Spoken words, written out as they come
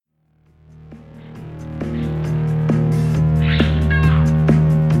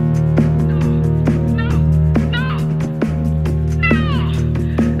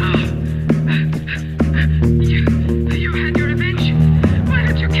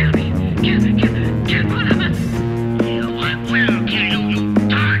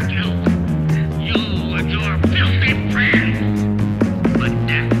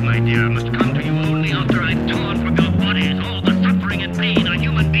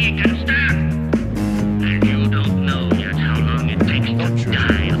make it stop. And you don't know yet how long it takes to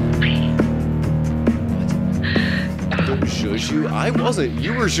die of pain. Don't shush you. I wasn't.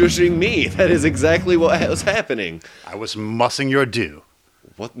 You were shushing me. That is exactly what was happening. I was mussing your dew.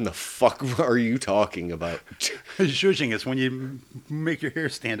 What in the fuck are you talking about? Shushing is when you make your hair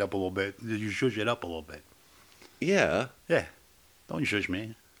stand up a little bit. You shush it up a little bit. Yeah. Yeah. Don't shush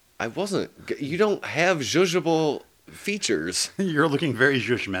me. I wasn't. You don't have zhuzhable features. You're looking very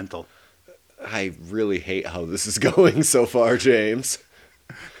judgmental. I really hate how this is going so far, James.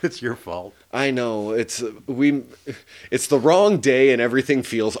 It's your fault. I know. It's the wrong day and everything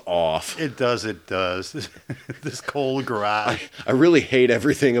feels off. It does. This cold garage. I really hate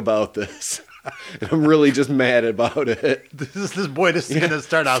everything about this. And I'm really just mad about it. This is going to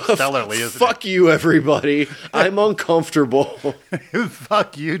start out stellarly, isn't Fuck you, everybody. I'm uncomfortable. it?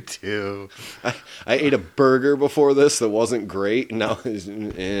 Fuck you too. I ate a burger before this that wasn't great. Now,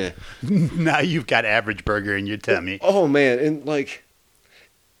 Now you've got average burger in your tummy. Oh man, and like,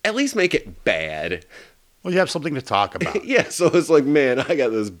 at least make it bad. Well, you have something to talk about. Yeah, so it's like, man, I got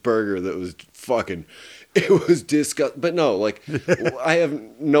this burger that was fucking, it was disgusting. But no, like, I have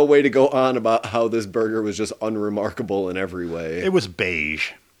no way to go on about how this burger was just unremarkable in every way. It was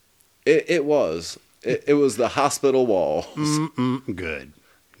beige. It was. It was the hospital walls. Good.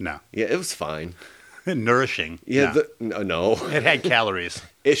 No. Yeah, it was fine. Nourishing. Yeah, No. no. It had calories.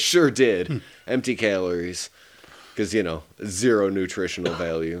 It sure did. Empty calories. Because, zero nutritional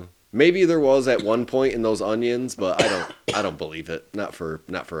value. Maybe there was at one point in those onions, but I don't believe it. Not for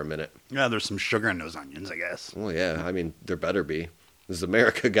a minute. Yeah, there's some sugar in those onions, I guess. Well, yeah. I mean, there better be. This is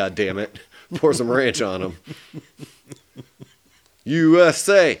America, goddammit. Pour some ranch on them.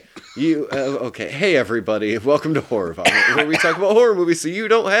 USA. Okay. Hey, everybody. Welcome to Horror Vomit, where we talk about horror movies so you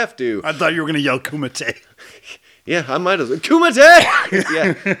don't have to. I thought you were going to yell Kumite. Yeah, I might as well. Kumite!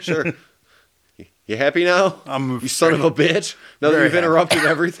 Yeah, sure. You happy now? You son of a bitch. Now that you've interrupted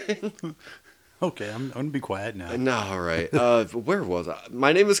everything. Okay, I'm going to be quiet now. No, all right. Where was I?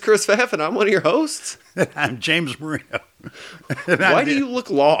 My name is Chris Pfaff, and I'm one of your hosts. I'm James Marino. Why do you look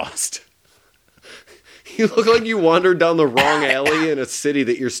lost? You look like you wandered down the wrong alley in a city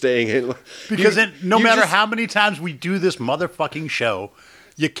that you're staying in. Because no matter how many times we do this motherfucking show,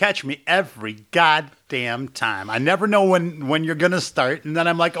 you catch me every goddamn time. I never know when you're going to start. And then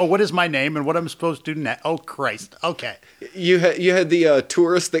I'm like, oh, what is my name and what I'm supposed to do next? Oh, Christ. Okay. You had the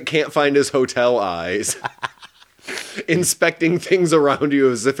tourist that can't find his hotel eyes. Inspecting things around you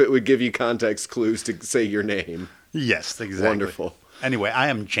as if it would give you context clues to say your name. Yes, exactly. Wonderful. Anyway, I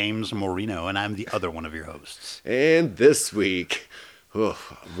am James Marino, and I'm the other one of your hosts. And this week,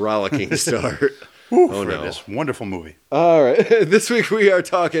 rollicking start. For this wonderful movie. All right. This week we are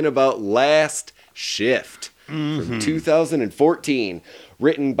talking about Last Shift from 2014.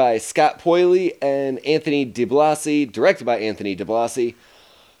 Written by Scott Poyle and Anthony DiBlasi. Directed by Anthony DiBlasi.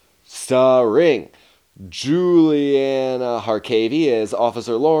 Starring Juliana Harkavy as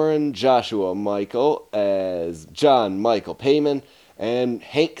Officer Lauren, Joshua Michael as John Michael Payman, and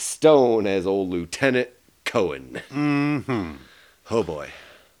Hank Stone as old Lieutenant Cohen. Mm-hmm. Oh, boy.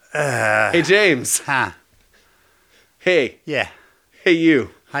 Hey, James. Huh. Hey. Yeah. Hey,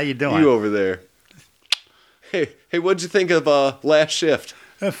 you. How you doing? You over there. Hey, what'd you think of Last Shift?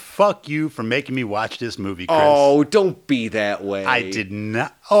 Fuck you for making me watch this movie, Chris. Oh, don't be that way. I did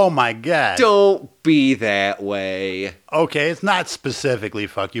not. Oh, my God. Don't be that way. Okay, it's not specifically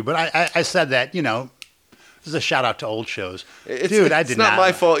fuck you, but I said that, this is a shout out to old shows. Dude, I did not. It's not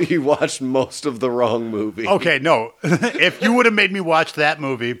my fault you watched most of the wrong movie. Okay, no. If you would have made me watch that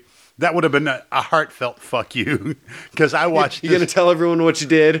movie, that would have been a heartfelt fuck you. Because I watched. You going to tell everyone what you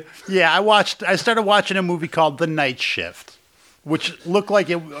did? Yeah, I started watching a movie called The Night Shift, which looked like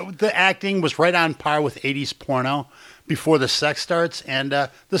the acting was right on par with 80s porno before the sex starts. And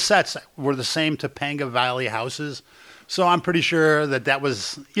the sets were the same Topanga Valley houses. So I'm pretty sure that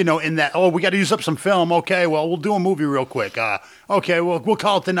was, in that, we got to use up some film. Okay, well, we'll do a movie real quick. Okay, we'll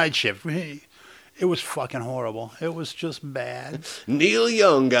call it The Night Shift. It was fucking horrible. It was just bad. Neil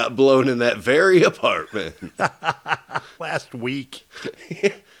Young got blown in that very apartment. Last week.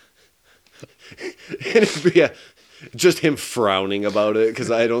 Yeah, just him frowning about it,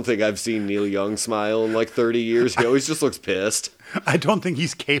 because I don't think I've seen Neil Young smile in like 30 years. He always just looks pissed. I don't think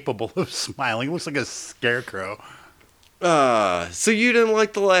he's capable of smiling. He looks like a scarecrow. So you didn't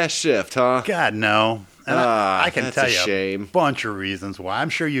like The Last Shift, huh? God, no. And I can tell you a bunch of reasons why. I'm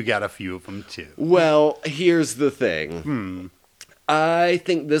sure you got a few of them, too. Well, here's the thing. I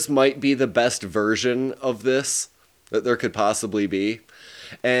think this might be the best version of this that there could possibly be.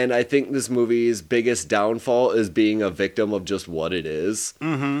 And I think this movie's biggest downfall is being a victim of just what it is.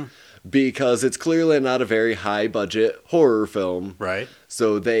 Mm-hmm. Because it's clearly not a very high budget horror film. Right.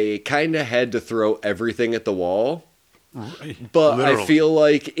 So they kind of had to throw everything at the wall. But Literally. I feel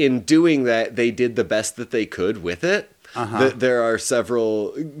like in doing that, they did the best that they could with it. There are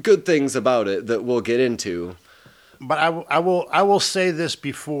several good things about it that we'll get into. But I will say this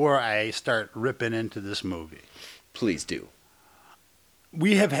before I start ripping into this movie. Please do.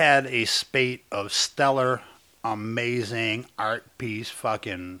 We have had a spate of stellar, amazing, art piece,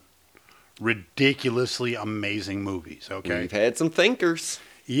 fucking ridiculously amazing movies, okay? We've had some thinkers.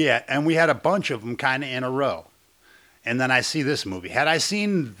 Yeah, and we had a bunch of them kind of in a row. And then I see this movie. Had I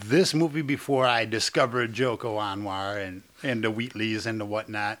seen this movie before I discovered Joko Anwar and the Wheatleys and the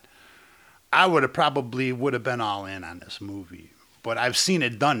whatnot, I would have been all in on this movie. But I've seen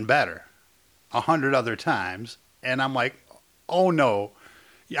it done better 100 other times, and I'm like, oh no.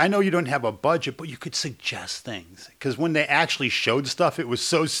 I know you don't have a budget, but you could suggest things. Because when they actually showed stuff, it was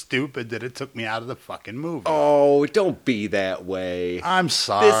so stupid that it took me out of the fucking movie. Oh, don't be that way. I'm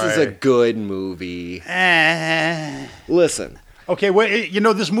sorry. This is a good movie. Listen. Okay,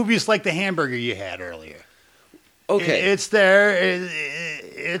 well, this movie is like the hamburger you had earlier. Okay. It's there.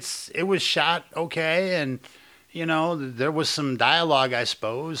 It was shot okay, and there was some dialogue, I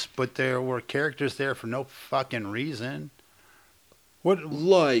suppose, but there were characters there for no fucking reason.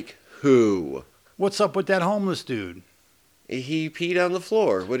 Like who? What's up with that homeless dude? He peed on the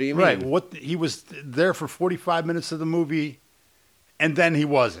floor. What do you mean? Right. He was there for 45 minutes of the movie, and then he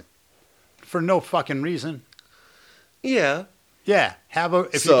wasn't for no fucking reason. Yeah. Yeah.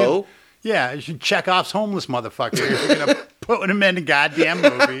 You should check off's homeless motherfucker. If you're gonna put him in a goddamn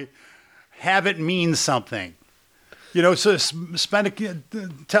movie, have it mean something. So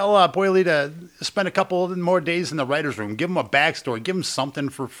tell Boyle to spend a couple more days in the writer's room. Give him a backstory. Give him something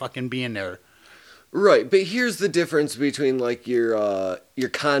for fucking being there. Right, but here's the difference between like your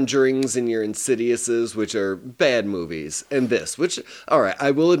Conjurings and your Insidiouses, which are bad movies, and this, which, all right,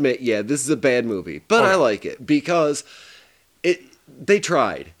 I will admit, yeah, this is a bad movie, but I like it because they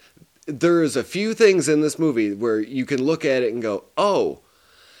tried. There's a few things in this movie where you can look at it and go, oh,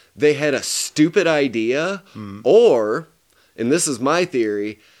 they had a stupid idea, or, and this is my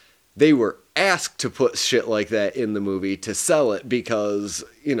theory, they were asked to put shit like that in the movie to sell it because,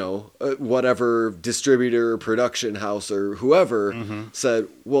 whatever distributor, production house, or whoever said,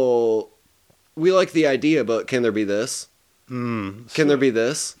 well, we like the idea, but can there be this? Can there be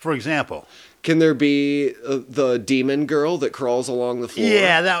this? For example? Can there be the demon girl that crawls along the floor?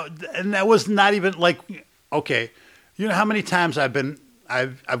 Yeah, that was not even like, okay, you know how many times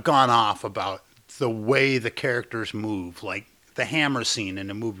I've gone off about the way the characters move, like the hammer scene in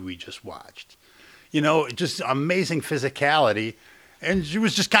the movie we just watched. Just amazing physicality. And she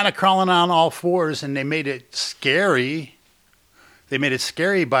was just kind of crawling on all fours, and they made it scary. They made it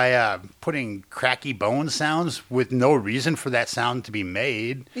scary by putting cracky bone sounds with no reason for that sound to be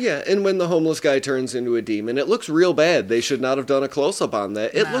made. Yeah, and when the homeless guy turns into a demon, it looks real bad. They should not have done a close-up on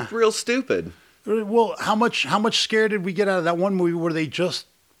that. It looked real stupid. Well, how much scare did we get out of that one movie where they just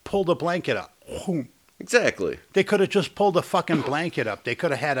pulled a blanket up? Exactly. They could have just pulled a fucking blanket up. They could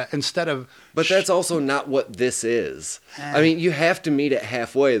have had instead of... But that's also not what this is. I mean, you have to meet it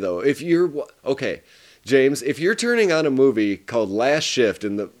halfway, though. If you're... Okay, James, if you're turning on a movie called Last Shift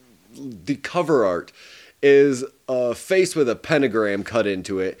and the cover art is a face with a pentagram cut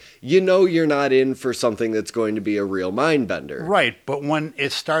into it, you're not in for something that's going to be a real mind bender. Right, but when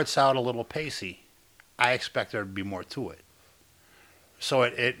it starts out a little pacey, I expect there to be more to it. So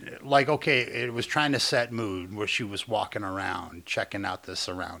it was trying to set mood where she was walking around, checking out the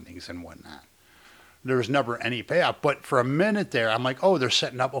surroundings and whatnot. There was never any payoff. But for a minute there, I'm like, oh, they're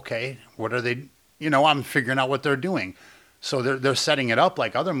setting up, okay, what are they, I'm figuring out what they're doing. So they're setting it up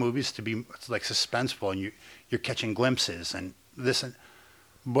like other movies to be like suspenseful, and you're catching glimpses and this and.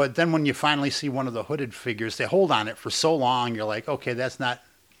 But then when you finally see one of the hooded figures, they hold on it for so long, you're like, okay, that's not.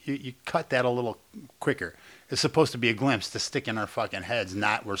 You cut that a little quicker. It's supposed to be a glimpse to stick in our fucking heads,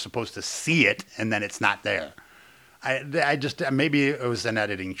 not we're supposed to see it and then it's not there. I just maybe it was an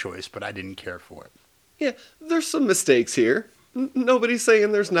editing choice, but I didn't care for it. Yeah, there's some mistakes here. Nobody's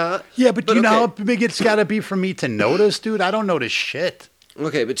saying there's not. Yeah, but you know how big it's got to be for me to notice, dude? I don't notice shit.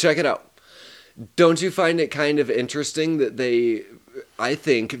 Okay, but check it out. Don't you find it kind of interesting that they, I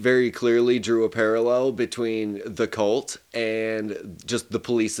think, very clearly drew a parallel between the cult and just the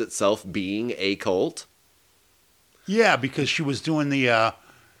police itself being a cult? Yeah, because she was doing the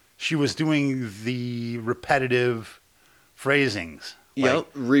repetitive phrasings. Yep,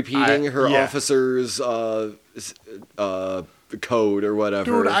 repeating her officers' code or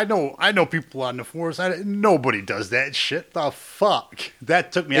whatever. Dude, I know people on the force. Nobody does that shit. The fuck?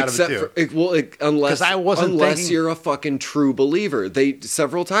 That took me out of it too. Unless I wasn't thinking- you're a fucking true believer.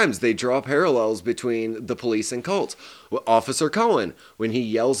 Several times they draw parallels between the police and cults. Officer Cohen, when he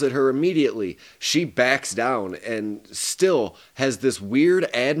yells at her immediately, she backs down and still has this weird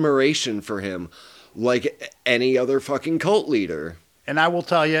admiration for him, like any other fucking cult leader. And I will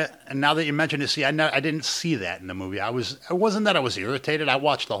tell you, and now that you mention it, I didn't see that in the movie. It wasn't that I was irritated. I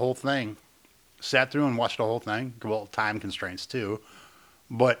watched the whole thing, sat through and watched the whole thing. Well, time constraints too,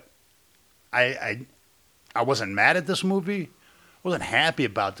 but I wasn't mad at this movie. I wasn't happy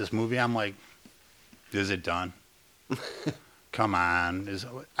about this movie. I'm like, is it done? Come on.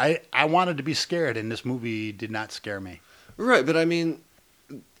 I wanted to be scared, and this movie did not scare me. Right, but I mean,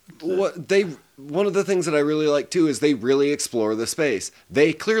 one of the things that I really like too is they really explore the space.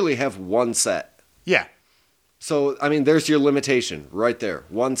 They clearly have one set. Yeah. So, I mean, there's your limitation right there.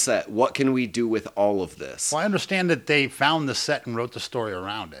 One set. What can we do with all of this? Well, I understand that they found the set and wrote the story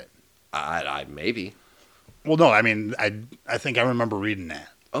around it. I maybe. Well, no, I mean, I think I remember reading that.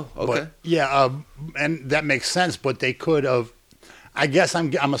 Oh, okay. But, yeah, and that makes sense, but they could have. I guess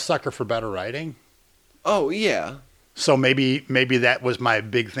I'm a sucker for better writing. Oh, yeah. So maybe that was my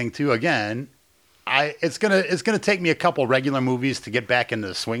big thing too. Again, it's gonna take me a couple regular movies to get back into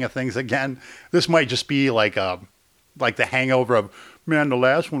the swing of things again. This might just be like the hangover of, man, the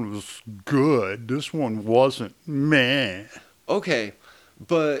last one was good. This one wasn't. Man. Okay,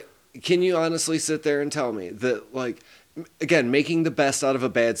 but can you honestly sit there and tell me that, like, again, making the best out of a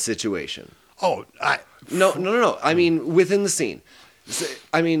bad situation? Oh, No. I mean, within the scene.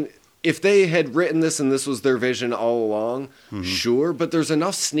 I mean, if they had written this and this was their vision all along, sure, but there's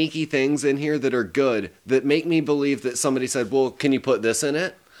enough sneaky things in here that are good that make me believe that somebody said, well, can you put this in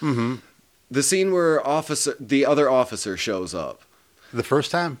it? Mm-hmm. The scene where the other officer shows up. The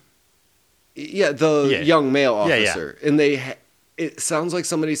first time? Yeah, the young male officer. Yeah. And it sounds like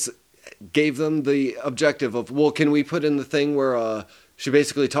somebody gave them the objective of, well, can we put in the thing where she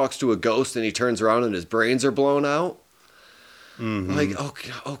basically talks to a ghost and he turns around and his brains are blown out? Mm-hmm.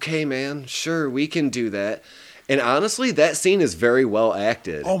 Like, okay, man, sure, we can do that. And honestly, that scene is very well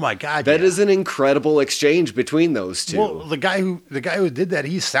acted. Oh my God, that is an incredible exchange between those two. Well, the guy who did that,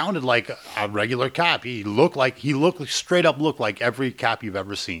 he sounded like a regular cop. He straight up looked like every cop you've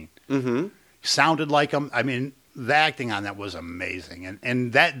ever seen. Mm-hmm. He sounded like him. I mean, the acting on that was amazing,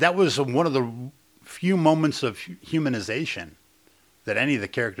 and that was one of the few moments of humanization that any of the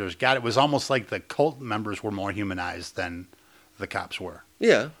characters got. It was almost like the cult members were more humanized than the cops were.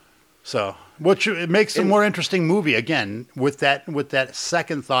 Yeah. So, which it makes a more interesting movie. Again, with that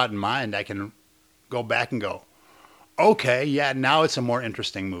second thought in mind, I can go back and go, okay, yeah, now it's a more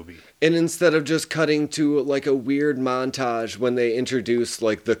interesting movie. And instead of just cutting to like a weird montage when they introduce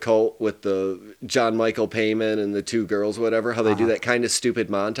like the cult with the John Michael Payman and the two girls, whatever, how they do that kind of stupid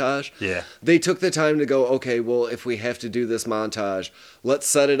montage. Yeah. They took the time to go, okay, well, if we have to do this montage, let's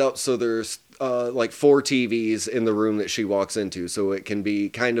set it up so there's like 4 TVs in the room that she walks into, so it can be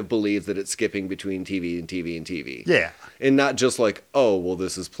kind of believed that it's skipping between TV and TV and TV. Yeah. And not just like, oh, well,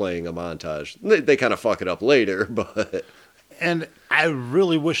 this is playing a montage. They kind of fuck it up later, but... And I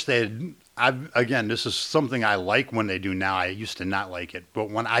really wish again, this is something I like when they do now. I used to not like it, but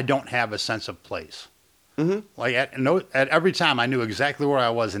when I don't have a sense of place. Mm-hmm. Like at every time, I knew exactly where I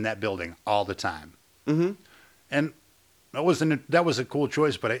was in that building all the time. Mm-hmm. And that was a cool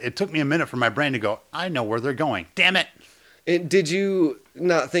choice, but it took me a minute for my brain to go, I know where they're going. Damn it. And did you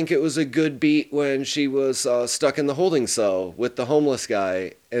not think it was a good beat when she was stuck in the holding cell with the homeless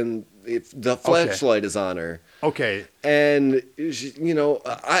guy and the flashlight is on her? Okay. And,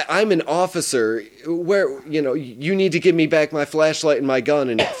 I'm an officer where, you need to give me back my flashlight and my gun,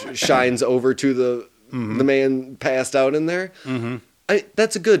 and it shines over to the man passed out in there. Mm-hmm.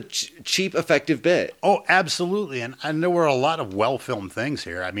 That's a good, cheap, effective bit. Oh, absolutely. And there were a lot of well-filmed things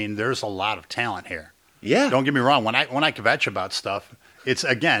here. I mean, there's a lot of talent here. Yeah. Don't get me wrong. When I kvetch about stuff, it's,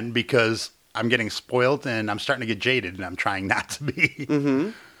 again, because I'm getting spoiled and I'm starting to get jaded, and I'm trying not to be. Mm-hmm.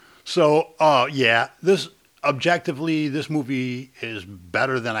 So, yeah, objectively, this movie is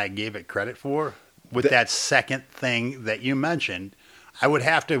better than I gave it credit for. With that second thing that you mentioned, I would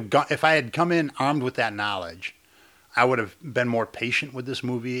have to, if I had come in armed with that knowledge, I would have been more patient with this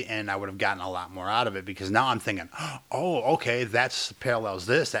movie, and I would have gotten a lot more out of it, because now I'm thinking, oh, okay, that parallels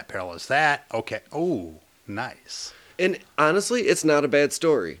this, that parallels that. Okay, oh, nice. And honestly, it's not a bad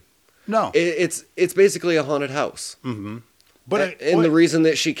story. No. It's basically a haunted house. Mm-hmm. But the reason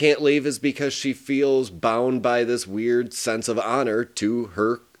that she can't leave is because she feels bound by this weird sense of honor to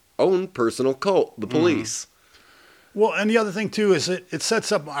her own personal cult, the police. Well, and the other thing too is it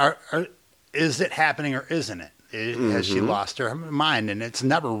sets up is it happening or isn't it? Has she lost her mind? And it's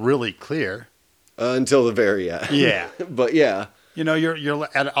never really clear Until the very end. Yeah. But yeah. You know, you're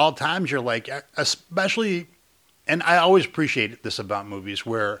at all times you're like, especially, and I always appreciate this about movies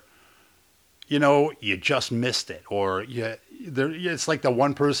where, you know, you just missed it, or it's like the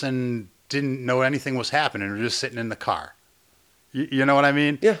one person didn't know anything was happening, or just sitting in the car. You know what I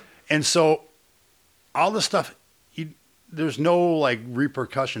mean? Yeah. And so, all the stuff, there's no like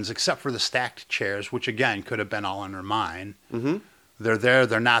repercussions except for the stacked chairs, which again could have been all in her mind. Mm-hmm. They're there,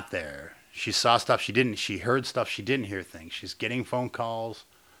 they're not there. She saw stuff she didn't. She heard stuff she didn't hear things. She's getting phone calls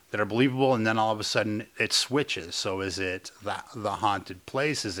that are believable, and then all of a sudden it switches. So is it the haunted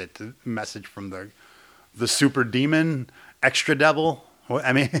place? Is it the message from the super demon, extra devil?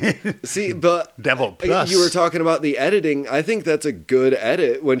 I mean, see, but Devil Plus. You were talking about the editing. I think that's a good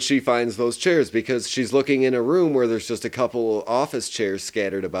edit when she finds those chairs, because she's looking in a room where there's just a couple office chairs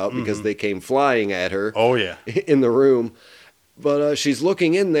scattered about because they came flying at her. Oh yeah, in the room. But she's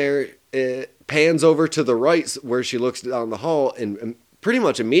looking in there. It pans over to the right where she looks down the hall and pretty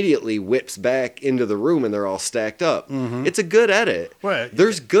much immediately whips back into the room, and they're all stacked up. Mm-hmm. It's a good edit. Well,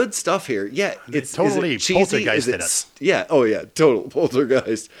 there's good stuff here. Yeah, it's totally poltergeisted us. Yeah, oh yeah, total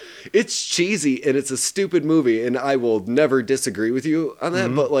poltergeist. It's cheesy and it's a stupid movie, and I will never disagree with you on that.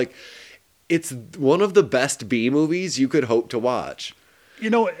 Mm-hmm. But like, it's one of the best B movies you could hope to watch. You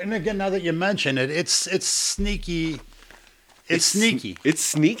know, and again, now that you mention it, it's sneaky. It's sneaky. It's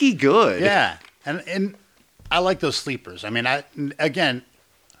sneaky good. Yeah, and I like those sleepers. I mean,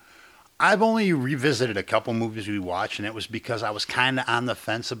 I've only revisited a couple movies we watched, and it was because I was kind of on the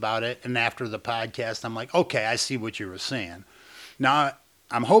fence about it. And after the podcast, I'm like, okay, I see what you were saying. Now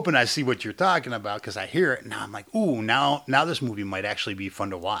I'm hoping I see what you're talking about because I hear it. And now I'm like, ooh, now this movie might actually be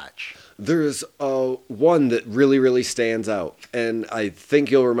fun to watch. There's one that really, really stands out. And I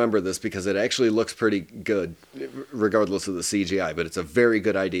think you'll remember this because it actually looks pretty good, regardless of the CGI. But it's a very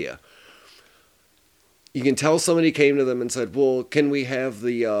good idea. You can tell somebody came to them and said, well, can we have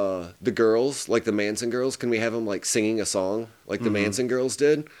the girls, like the Manson girls, can we have them like singing a song like the Manson girls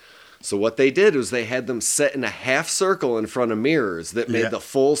did? So what they did was they had them set in a half circle in front of mirrors that made the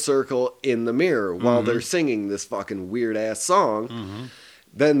full circle in the mirror while they're singing this fucking weird ass song. Mm-hmm.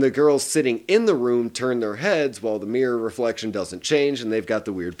 Then the girls sitting in the room turn their heads while the mirror reflection doesn't change, and they've got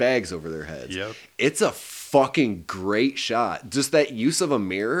the weird bags over their heads. Yep. It's a fucking great shot. Just that use of a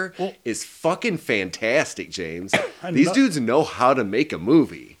mirror is fucking fantastic, James. These dudes know how to make a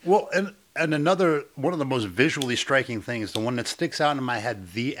movie. Well, and another one of the most visually striking things, the one that sticks out in my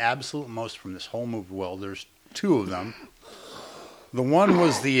head the absolute most from this whole movie, well, there's two of them. The one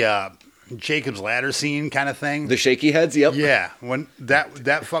was the Jacob's Ladder scene kind of thing. The shaky heads, yep. Yeah, when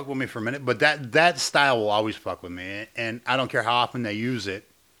that fucked with me for a minute, but that style will always fuck with me, and I don't care how often they use it,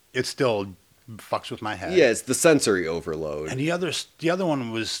 it still fucks with my head. Yeah, it's the sensory overload. And the other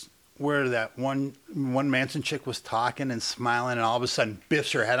one was where that one Manson chick was talking and smiling, and all of a sudden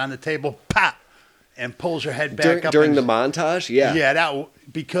biffs her head on the table, pop, and pulls her head back up during the montage. Yeah, yeah,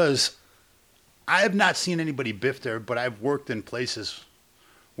 because I have not seen anybody biff there, but I've worked in places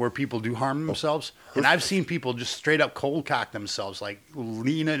where people do harm themselves, and I've seen people just straight up cold cock themselves, like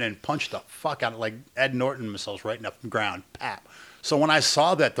lean in and punch the fuck out, like Ed Norton themselves right in the ground, pap. So when I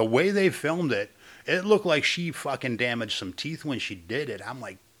saw that, the way they filmed it, it looked like she fucking damaged some teeth when she did it. I'm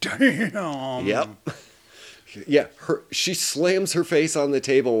like, damn. Yep. Yeah, she slams her face on the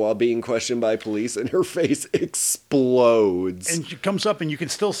table while being questioned by police, and her face explodes. And she comes up, and you can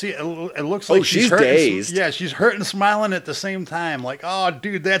still see it. It looks like she's dazed. Yeah, she's hurt and smiling at the same time. Like, oh,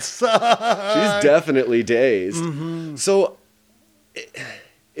 dude, that sucks. She's definitely dazed. Mm-hmm. So,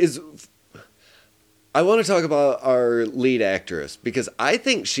 I want to talk about our lead actress, because I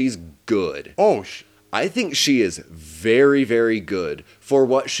think she's good. I think she is very, very good for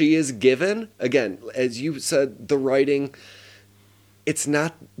what she is given. Again, as you said, the writing, it's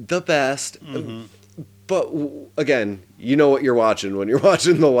not the best. Mm-hmm. But again, you know what you're watching when you're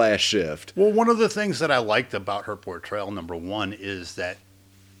watching The Last Shift. Well, one of the things that I liked about her portrayal, number one, is that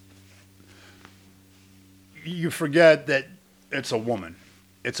you forget that it's a woman.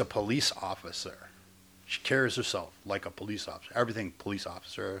 It's a police officer. She carries herself like a police officer. Everything police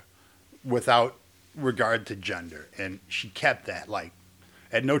officer, without regard to gender, and she kept that. Like,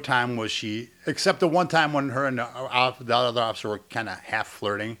 at no time was she, except the one time when her and the other officer were kind of half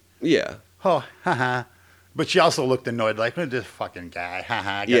flirting. Yeah. Oh, haha. But she also looked annoyed, like, this fucking guy,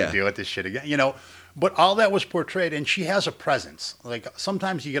 haha, I gotta deal with this shit again, you know. But all that was portrayed, and she has a presence. Like,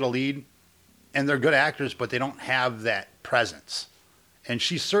 sometimes you get a lead, and they're good actors, but they don't have that presence. And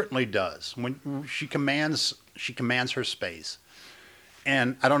she certainly does. When she commands she commands her space.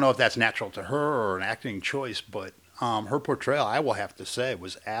 And I don't know if that's natural to her or an acting choice, but her portrayal, I will have to say,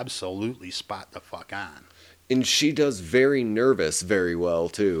 was absolutely spot the fuck on. And she does very nervous very well,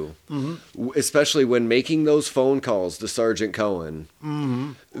 too. Especially when making those phone calls to Sergeant Cohen.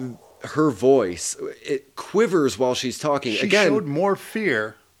 Her voice, it quivers while she's talking. She showed more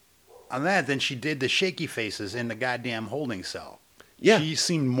fear on that than she did the shaky faces in the goddamn holding cell. Yeah. She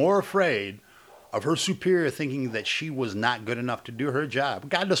seemed more afraid of her superior thinking that she was not good enough to do her job.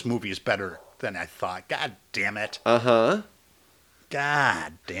 God, this movie is better than I thought. God damn it. Uh-huh.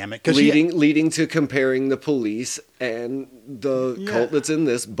 God damn it. Leading to comparing the police and the cult that's in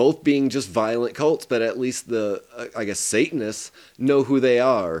this, both being just violent cults, but at least the, I guess, Satanists know who they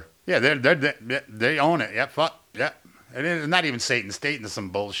are. Yeah, they own it. Yeah, fuck. Yeah. And it's not even Satan. Satan's some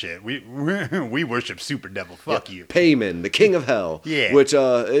bullshit. We worship Super Devil. Fuck you. Payman, the king of hell. Yeah. Which,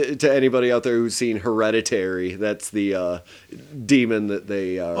 to anybody out there who's seen Hereditary, that's the demon that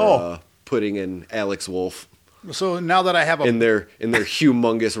they are putting in Alex Wolff. So now that I have in their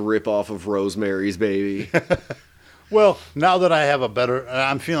humongous ripoff of Rosemary's Baby. Well, now that I have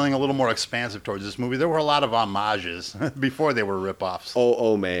I'm feeling a little more expansive towards this movie. There were a lot of homages before they were ripoffs.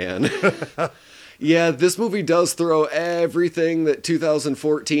 Oh man. Yeah, this movie does throw everything that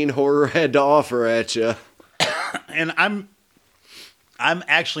 2014 horror had to offer at you. And I'm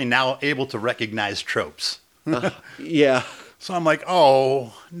actually now able to recognize tropes. Yeah. So I'm like,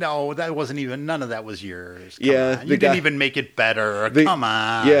 oh, no, that wasn't even, none of that was yours. Come on. You didn't even make it better. Come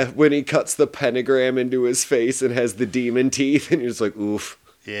on. Yeah, when he cuts the pentagram into his face and has the demon teeth, and you're just like, oof.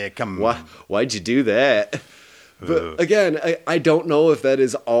 Yeah, come on. Why'd you do that? But again, I don't know if that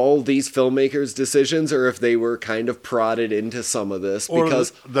is all these filmmakers' decisions or if they were kind of prodded into some of this. Or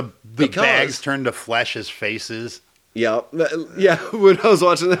because the bags turned to flesh as faces. Yeah. When I was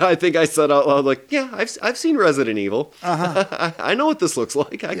watching that, I think I said out loud, like, yeah, I've seen Resident Evil. I know what this looks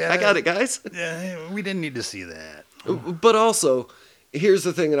like. I got it, guys. Yeah, we didn't need to see that. But also, here's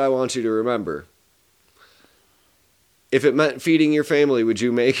the thing that I want you to remember. If it meant feeding your family, would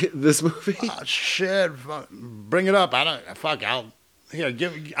you make this movie? Oh, shit. Bring it up. I'll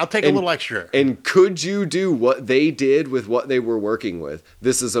take a little extra. And could you do what they did with what they were working with?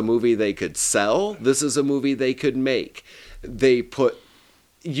 This is a movie they could sell. This is a movie they could make.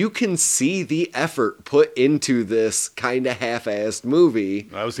 You can see the effort put into this kind of half-assed movie.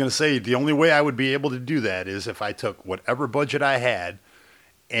 I was going to say, the only way I would be able to do that is if I took whatever budget I had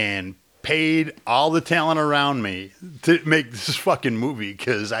and paid all the talent around me to make this fucking movie,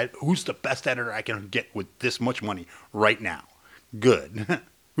 because who's the best editor I can get with this much money right now? Good.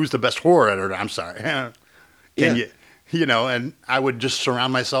 Who's the best horror editor? I'm sorry. And I would just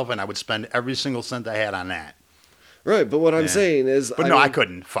surround myself and I would spend every single cent I had on that. Right, but what I'm saying is... I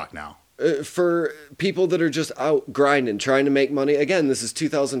couldn't. Fuck no. For people that are just out grinding, trying to make money. Again, this is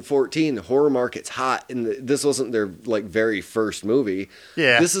 2014. The horror market's hot, and this wasn't their very first movie.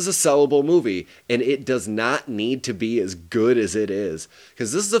 Yeah, this is a sellable movie, and it does not need to be as good as it is,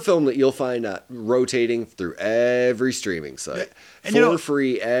 because this is a film that you'll find rotating through every streaming site for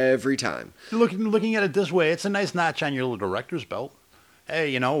free every time. Looking at it this way, it's a nice notch on your little director's belt.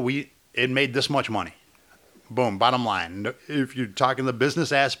 Hey, it made this much money. Boom, bottom line. If you're talking the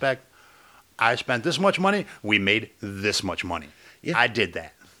business aspect, I spent this much money, we made this much money. Yeah. I did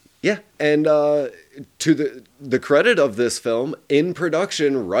that. Yeah, and to the credit of this film, in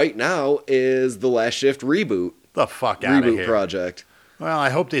production right now is the Last Shift reboot. The fuck out of here. Reboot project. Well, I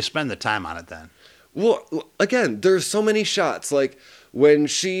hope they spend the time on it then. Well, again, there's so many shots, like when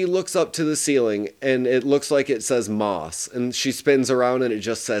she looks up to the ceiling and it looks like it says Moss, and she spins around and it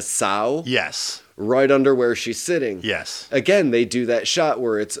just says Sow. Yes. Right under where she's sitting. Yes. Again, they do that shot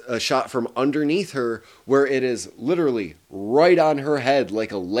where it's a shot from underneath her where it is literally right on her head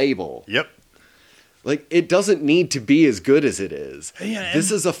like a label. Yep. Like, it doesn't need to be as good as it is. Yeah,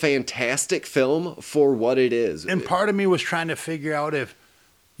 this is a fantastic film for what it is. And part of me was trying to figure out if,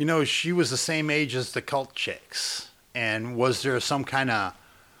 she was the same age as the cult chicks. And was there some kind of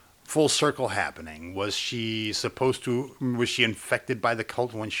full circle happening? Was she infected by the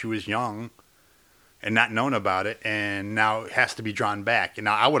cult when she was young and not known about it, and now it has to be drawn back? And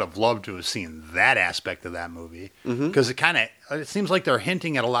now I would have loved to have seen that aspect of that movie, because it seems like they're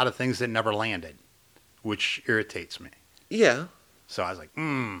hinting at a lot of things that never landed, which irritates me. Yeah. So I was like,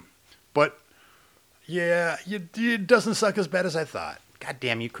 But, yeah, it doesn't suck as bad as I thought. God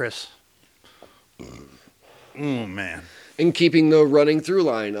damn you, Chris. Oh, man. And keeping the running through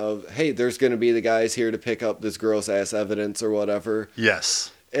line of, hey, there's going to be the guys here to pick up this gross-ass evidence or whatever.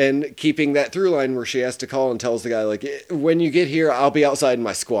 Yes. And keeping that through line where she has to call and tells the guy, like, when you get here, I'll be outside in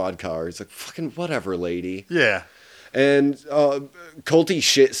my squad car. He's like, fucking whatever, lady. Yeah. And culty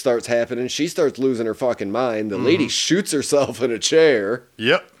shit starts happening. She starts losing her fucking mind. The lady shoots herself in a chair.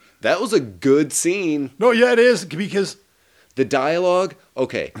 Yep. That was a good scene. No, yeah, it is, because The dialogue,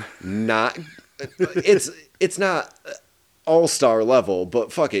 okay, not... It's not all-star level,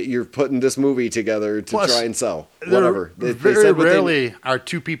 but fuck it. You're putting this movie together to Plus, try and sell. Whatever. Very said what rarely are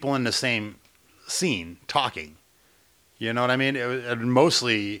two people in the same scene talking. You know what I mean? And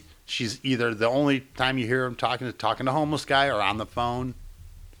mostly, she's either the only time you hear him talking to homeless guy, or on the phone,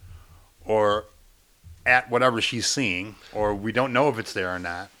 or at whatever she's seeing, or we don't know if it's there or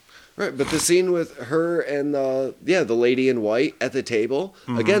not. Right, but the scene with her and the lady in white at the table,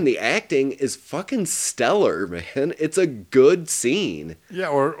 again, the acting is fucking stellar, man. It's a good scene. Yeah,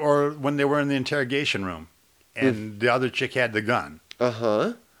 or when they were in the interrogation room, and the other chick had the gun.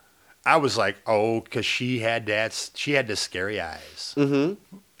 Uh-huh. I was like, oh, because she had the scary eyes. Mm-hmm.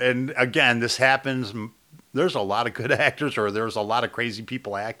 And again, this happens. There's a lot of good actors, or there's a lot of crazy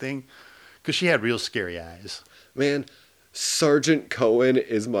people acting, because she had real scary eyes. Man, Sergeant Cohen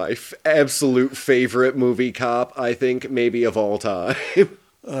is my absolute favorite movie cop, I think, maybe of all time. He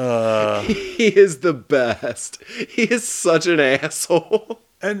is the best. He is such an asshole.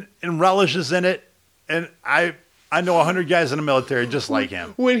 And Relish is in it, and I know 100 guys in the military just like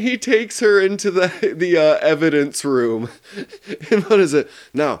him. When he takes her into the evidence room, and what is it?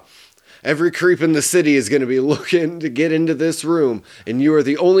 Now, every creep in the city is going to be looking to get into this room, and you are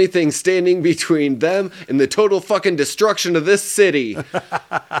the only thing standing between them and the total fucking destruction of this city.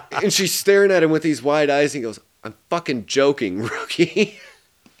 And she's staring at him with these wide eyes, and he goes, I'm fucking joking, rookie.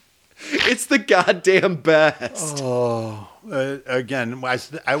 It's the goddamn best. Oh, again,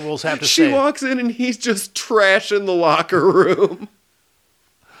 I will have to say, She walks in, and he's just trashing the locker room.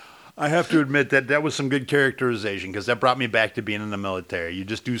 I have to admit that was some good characterization, because that brought me back to being in the military. You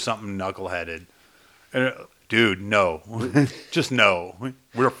just do something knuckleheaded. And, dude, no. Just no.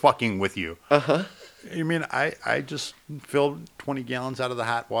 We're fucking with you. Uh-huh. You mean I just filled 20 gallons out of the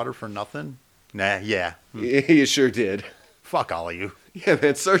hot water for nothing? Nah, yeah. You sure did. Fuck all of you. Yeah,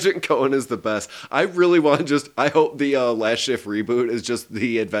 man, Sergeant Cohen is the best. I really want I hope the Last Shift reboot is just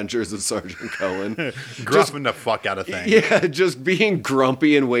the adventures of Sergeant Cohen. Grumping the fuck out of things. Yeah, just being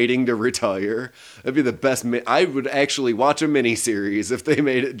grumpy and waiting to retire. That'd be the best. I would actually watch a miniseries if they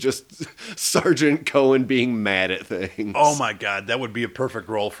made it just Sergeant Cohen being mad at things. Oh my God, that would be a perfect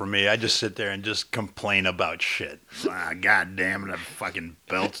role for me. I just sit there and just complain about shit. God damn it, the fucking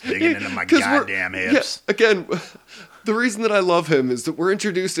belt's digging into my goddamn hips. Yeah, again, the reason that I love him is that we're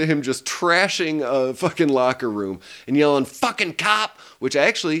introduced to him just trashing a fucking locker room and yelling, fucking cop, which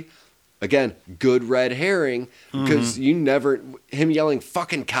actually, again, good red herring, because him yelling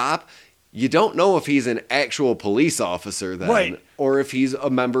fucking cop, you don't know if he's an actual police officer then, right, or if he's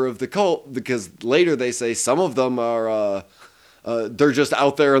a member of the cult, because later they say some of them are, they're just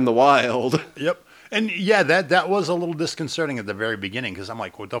out there in the wild. Yep. And yeah, that was a little disconcerting at the very beginning, because I'm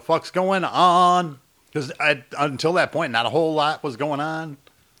like, what the fuck's going on? Because until that point, not a whole lot was going on.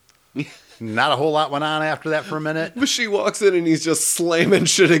 Not a whole lot went on after that for a minute. But she walks in and he's just slamming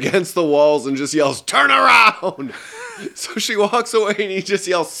shit against the walls and just yells, turn around! So she walks away and he just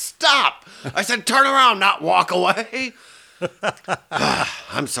yells, stop! I said, turn around, not walk away.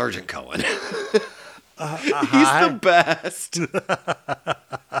 I'm Sergeant Cohen. He's the best.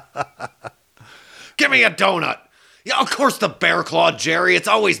 Give me a donut. Yeah, of course the bear claw, Jerry. It's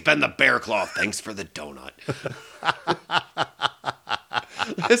always been the bear claw. Thanks for the donut.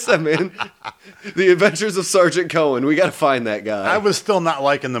 Listen, man. The Adventures of Sergeant Cohen. We got to find that guy. I was still not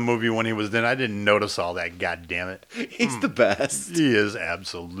liking the movie when he was in. I didn't notice all that. God damn it. He's the best. He is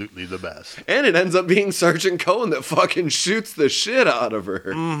absolutely the best. And it ends up being Sergeant Cohen that fucking shoots the shit out of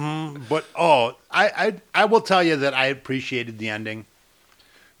her. Mm-hmm. But, I will tell you that I appreciated the ending,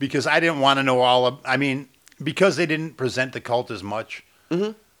 because I didn't want to know because they didn't present the cult as much,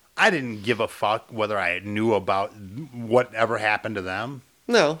 I didn't give a fuck whether I knew about whatever happened to them.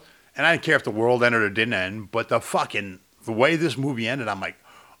 No. And I didn't care if the world ended or didn't end, but the way this movie ended, I'm like,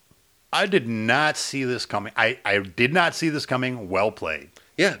 I did not see this coming. I did not see this coming. Well played.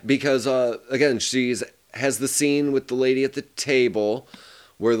 Yeah, because, again, has the scene with the lady at the table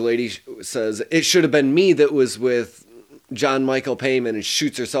where the lady says, it should have been me that was with John Michael Payman, and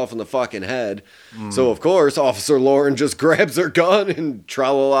shoots herself in the fucking head. So, of course, Officer Lauren just grabs her gun and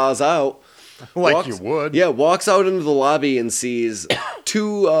tra-la-la's out. You would. Yeah, walks out into the lobby and sees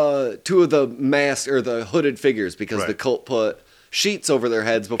two of the masked or the hooded figures, because the cult put sheets over their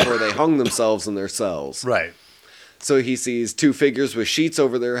heads before they hung themselves in their cells. Right. So he sees two figures with sheets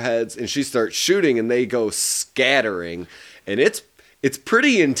over their heads, and she starts shooting, and they go scattering, and it's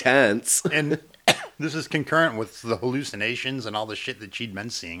pretty intense. And this is concurrent with the hallucinations and all the shit that she'd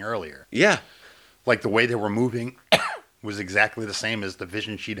been seeing earlier. Yeah. Like the way they were moving was exactly the same as the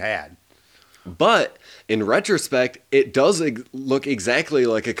vision she'd had. But in retrospect, it does look exactly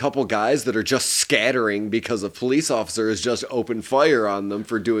like a couple guys that are just scattering because a police officer has just opened fire on them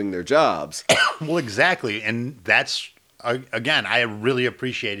for doing their jobs. Well, exactly. And that's, again, I really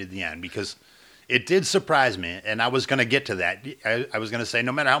appreciated the end because it did surprise me. And I was going to get to that. I was going to say,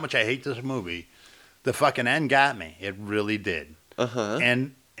 no matter how much I hate this movie, the fucking end got me. It really did. Uh-huh.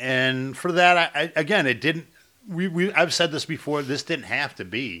 And for that, again, it didn't, I've said this before, this didn't have to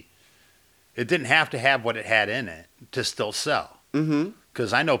be. It didn't have to have what it had in it to still sell. Mm-hmm.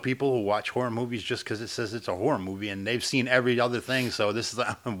 Because I know people who watch horror movies just because it says it's a horror movie and they've seen every other thing, so this is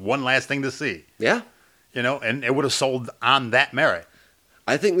one last thing to see. Yeah. You know, and it would have sold on that merit.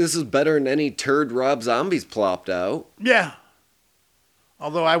 I think this is better than any turd Rob Zombie's plopped out. Yeah.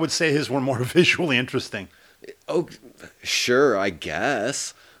 Although I would say his were more visually interesting. Oh, sure, I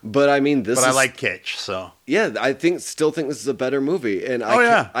guess. But I mean, I like kitsch, so. Yeah, I still think this is a better movie. And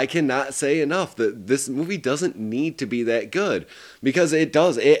I cannot say enough that this movie doesn't need to be that good. Because it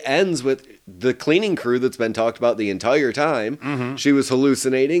does. It ends with the cleaning crew that's been talked about the entire time. Mm-hmm. She was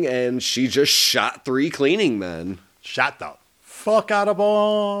hallucinating and she just shot 3 cleaning men. Shot the fuck out of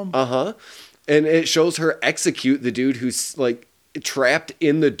them. Uh-huh. And it shows her execute the dude who's like trapped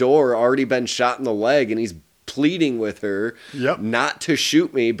in the door, already been shot in the leg, and he's pleading with her not to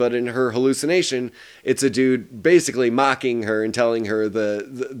shoot me, but in her hallucination, it's a dude basically mocking her and telling her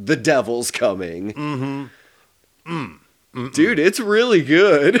the devil's coming. Mm-hmm. Dude, it's really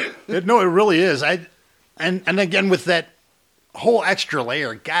good. No, it really is. And again, with that whole extra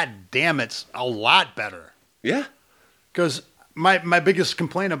layer, god damn, it's a lot better. Yeah. Because my biggest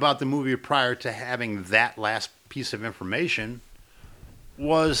complaint about the movie prior to having that last piece of information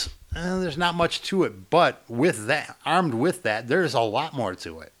was there's not much to it, but with that, armed with that, there's a lot more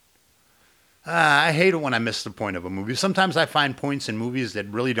to it. I hate it when I miss the point of a movie. Sometimes I find points in movies that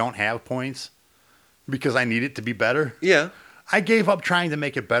really don't have points because I need it to be better. Yeah. I gave up trying to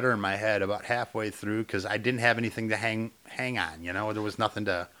make it better in my head about halfway through because I didn't have anything to hang on. You know, there was nothing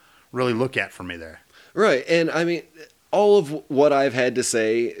to really look at for me there. Right, and I mean, all of what I've had to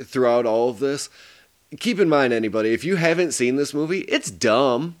say throughout all of this, keep in mind, anybody, if you haven't seen this movie, it's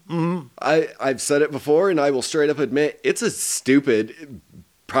dumb. Mm-hmm. I've said it before, and I will straight up admit, it's a stupid,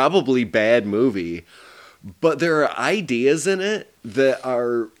 probably bad movie. But there are ideas in it that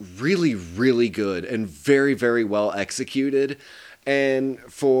are really, really good and very, very well executed. And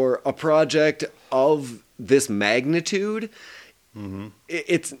for a project of this magnitude,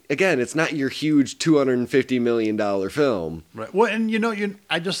 it's not your huge $250 million film. Right. Well, and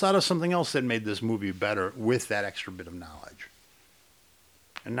I just thought of something else that made this movie better with that extra bit of knowledge.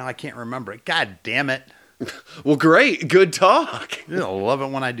 And now I can't remember it. God damn it. Well, great. Good talk. I love it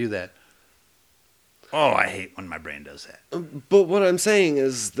when I do that. Oh, I hate when my brain does that. But what I'm saying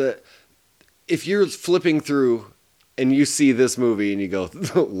is that if you're flipping through and you see this movie and you go,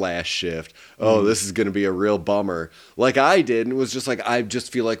 Last Shift, this is going to be a real bummer. Like I did, and it was just like, I just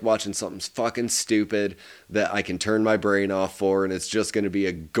feel like watching something fucking stupid that I can turn my brain off for, and it's just going to be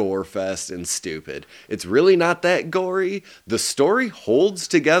a gore fest and stupid. It's really not that gory. The story holds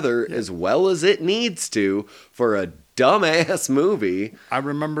together as well as it needs to for a dumbass movie. I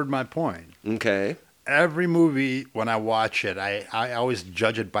remembered my point. Okay. Every movie, when I watch it, I always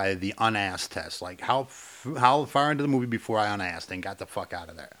judge it by the unasked test. Like, how far into the movie before I unasked and got the fuck out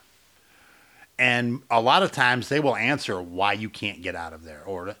of there? And a lot of times, they will answer why you can't get out of there.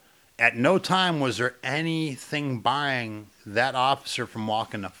 Or, at no time was there anything barring that officer from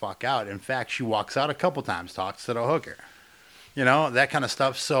walking the fuck out. In fact, she walks out a couple times, talks to the hooker. You know, that kind of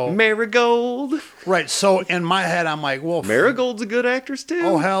stuff. So Marigold. Right. So, in my head, I'm like, well... Marigold's a good actress, too.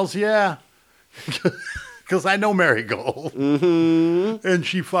 Oh, hells yeah. Because I know Marigold. Mm-hmm. And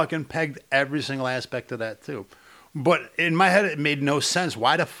she fucking pegged every single aspect of that, too. But in my head, it made no sense.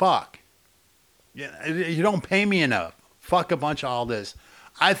 Why the fuck? You don't pay me enough. Fuck a bunch of all this.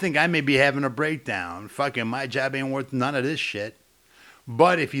 I think I may be having a breakdown. Fucking my job ain't worth none of this shit.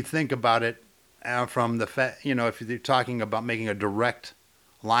 But if you think about it from the fact, if you're talking about making a direct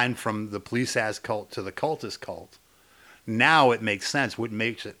line from the police-ass cult to the cultist cult, now it makes sense, what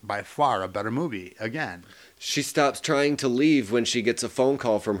makes it by far a better movie again. She stops trying to leave when she gets a phone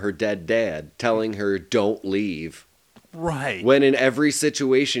call from her dead dad telling her, don't leave. Right. When in every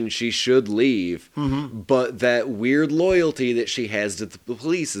situation she should leave, but that weird loyalty that she has to the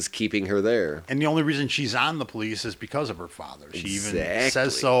police is keeping her there. And the only reason she's on the police is because of her father. She even Exactly.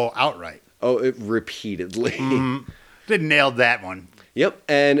 says so outright. Oh, repeatedly. They nailed that one. Yep.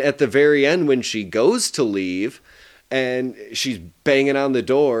 And at the very end, when she goes to leave and she's banging on the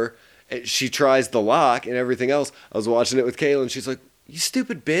door, and she tries the lock and everything else. I was watching it with Kayla and she's like, "You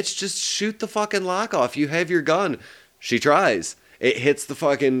stupid bitch, just shoot the fucking lock off. You have your gun." She tries. It hits the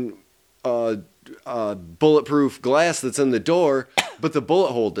fucking bulletproof glass that's in the door, but the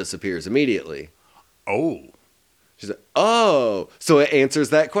bullet hole disappears immediately. Oh. She's like, "Oh." So it answers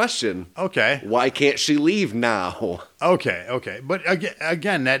that question. Okay. Why can't she leave now? Okay. But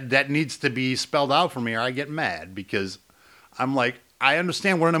again, that needs to be spelled out for me or I get mad because I'm like, I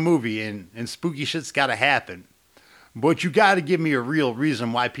understand we're in a movie and spooky shit's got to happen. But you got to give me a real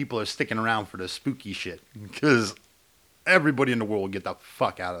reason why people are sticking around for the spooky shit. Because everybody in the world will get the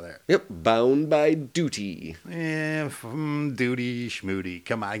fuck out of there. Yep, bound by duty. Duty, schmoody.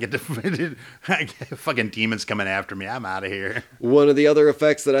 Come on, I get fucking demons coming after me. I'm out of here. One of the other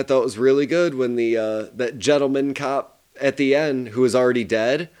effects that I thought was really good when that gentleman cop at the end, who is already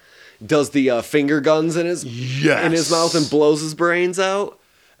dead, does the finger guns in his mouth and blows his brains out.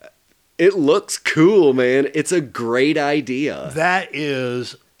 It looks cool, man. It's a great idea. That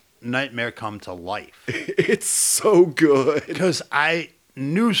is Nightmare Come to Life. It's so good. Because I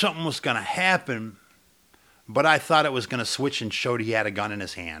knew something was going to happen, but I thought it was going to switch and showed he had a gun in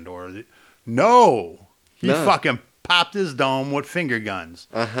his hand. No. He fucking popped his dome with finger guns.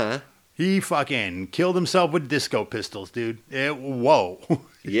 Uh-huh. He fucking killed himself with disco pistols, dude. Whoa.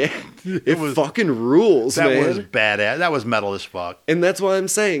 Yeah. It fucking rules, man. That was badass. That was metal as fuck. And that's why I'm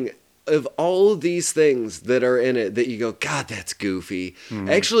saying, of all of these things that are in it that you go, God, that's goofy,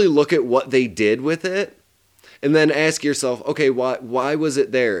 actually look at what they did with it and then ask yourself, okay, why was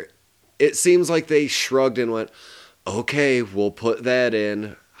it there? It seems like they shrugged and went, okay, we'll put that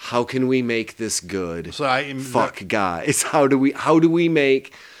in. How can we make this good? Guys, how do we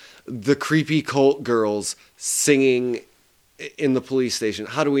make the creepy cult girls singing in the police station?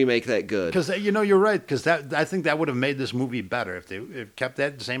 How do we make that good? Because you're right. Because I think that would have made this movie better if they kept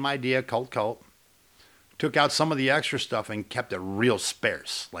that same idea, cult, took out some of the extra stuff and kept it real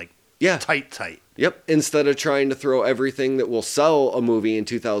sparse, tight. Yep. Instead of trying to throw everything that will sell a movie in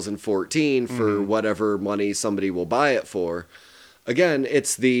 2014 for whatever money somebody will buy it for. Again,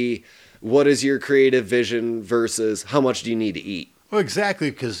 it's what is your creative vision versus how much do you need to eat? Well, exactly,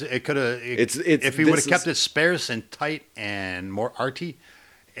 because it could have. If he would have kept it sparse and tight and more arty,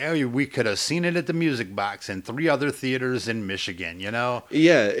 we could have seen it at the Music Box and 3 other theaters in Michigan. Yeah,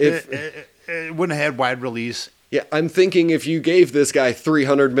 it wouldn't have had wide release. Yeah, I'm thinking if you gave this guy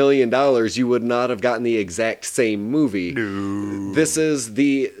 $300 million, you would not have gotten the exact same movie. No. This is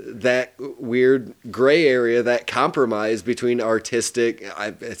that weird gray area, that compromise between artistic,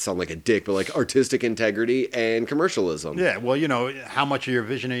 it sounds like a dick, but like artistic integrity and commercialism. Yeah, well, how much of your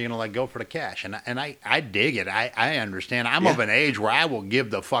vision are you going to let go for the cash? And I dig it. I understand. I'm of an age where I will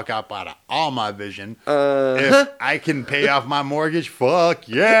give the fuck up out of all my vision. If I can pay off my mortgage, fuck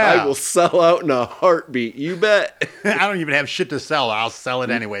yeah. I will sell out in a heartbeat. You bet. I don't even have shit to sell. I'll sell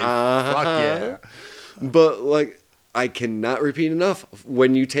it anyway. Fuck yeah. But I cannot repeat enough.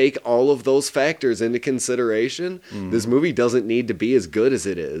 When you take all of those factors into consideration, this movie doesn't need to be as good as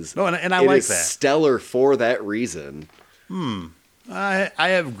it is. No, and I it like is that. Stellar for that reason. I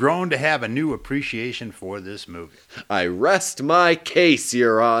have grown to have a new appreciation for this movie. I rest my case,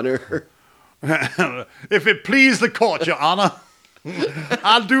 Your Honor. If it please the court, Your Honor.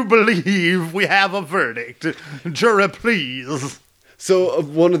 I do believe we have a verdict. Jury, please. So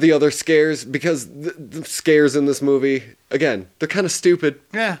one of the other scares, because the scares in this movie, again, they're kind of stupid.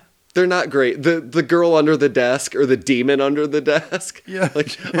 Yeah. They're not great. The girl under the desk or the demon under the desk. Yeah.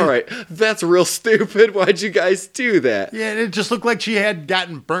 All right, that's real stupid. Why'd you guys do that? Yeah, it just looked like she had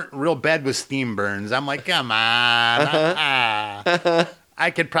gotten burnt real bad with steam burns. I'm like, come on. I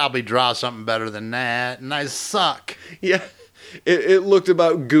could probably draw something better than that, and I suck. Yeah. It looked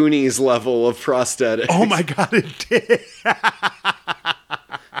about Goonies level of prosthetics. Oh my God, it did.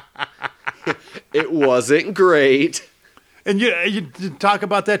 It wasn't great. And you talk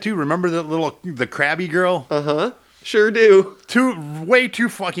about that too. Remember the crabby girl? Uh-huh. Sure do. Way too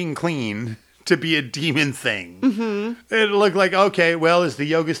fucking clean to be a demon thing. Mm-hmm. It looked like, okay, well, is the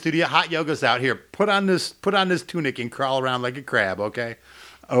yoga studio, hot yoga's out here. Put on this tunic and crawl around like a crab, okay?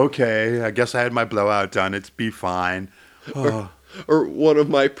 Okay, I guess I had my blowout done. It's be fine. Or one of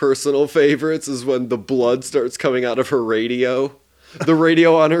my personal favorites is when the blood starts coming out of her radio. the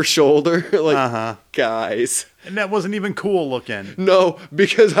radio on her shoulder. Like, guys. And that wasn't even cool looking. No,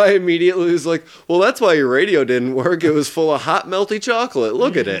 because I immediately was like, well, that's why your radio didn't work. It was full of hot, melty chocolate.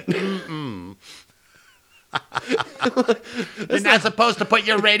 Look at it. You're not supposed to put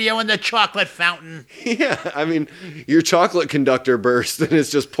your radio in the chocolate fountain. Yeah, I mean, your chocolate conductor burst and it's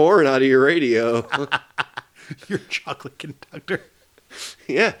just pouring out of your radio. Your chocolate conductor.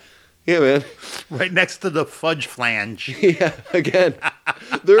 Yeah. Yeah, man. Right next to the fudge flange. Yeah, again,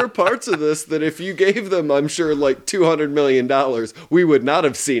 there are parts of this that if you gave them, I'm sure, like $200 million, we would not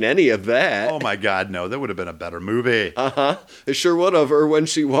have seen any of that. Oh my God, no. That would have been a better movie. It sure would have. Or when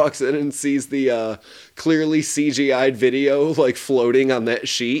she walks in and sees the clearly CGI'd video, like, floating on that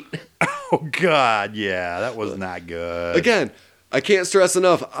sheet. Oh God, yeah. That was not good. Again, I can't stress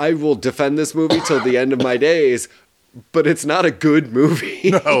enough, I will defend this movie till the end of my days, but it's not a good movie.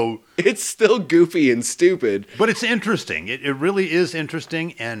 No. It's still goofy and stupid. But it's interesting. It really is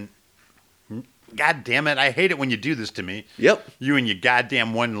interesting. And God damn it, I hate it when you do this to me. Yep. You and your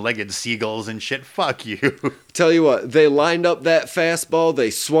goddamn one-legged seagulls and shit. Fuck you. Tell you what, they lined up that fastball,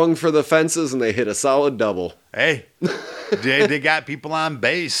 they swung for the fences, and they hit a solid double. Hey, they got people on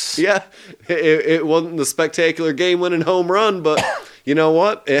base. Yeah, it wasn't the spectacular game-winning home run, but you know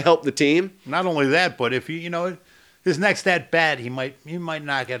what? It helped the team. Not only that, but if his next at bat, he might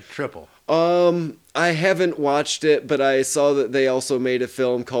not get a triple. I haven't watched it, but I saw that they also made a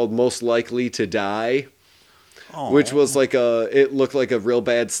film called Most Likely to Die, which was like it looked like a real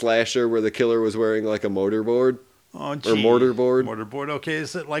bad slasher where the killer was wearing like a motorboard. Oh, Or gee. mortarboard. Mortarboard. Okay,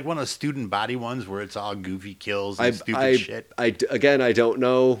 is it like one of the student body ones where it's all goofy kills and stupid shit? Again, I don't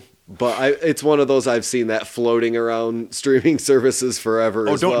know, but it's one of those I've seen that floating around streaming services forever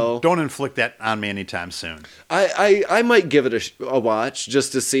as well. Don't inflict that on me anytime soon. I might give it a watch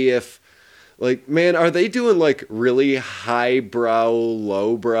just to see if, like, man, are they doing like really highbrow,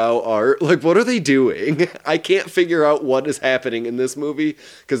 lowbrow art? Like, what are they doing? I can't figure out what is happening in this movie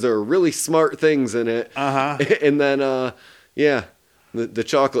because there are really smart things in it. And then, yeah, the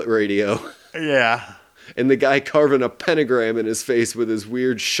chocolate radio. Yeah. And the guy carving a pentagram in his face with his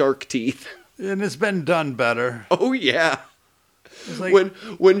weird shark teeth. And it's been done better. Oh, yeah. It's like,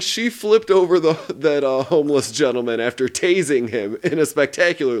 When she flipped over that homeless gentleman after tasing him in a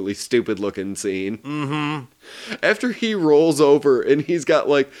spectacularly stupid-looking scene. Mm-hmm. After he rolls over and he's got,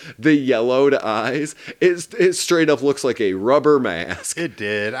 like, the yellowed eyes, it straight up looks like a rubber mask. it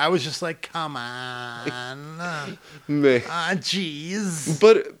did. I was just like, come on. Man. Jeez.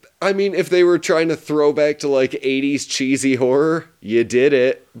 But, I mean, if they were trying to throw back to, like, 80s cheesy horror, you did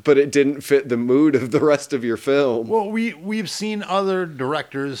it, but it didn't fit the mood of the rest of your film. Well, we've seen other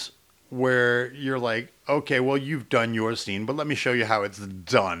directors where you're like, okay, well, you've done your scene, but let me show you how it's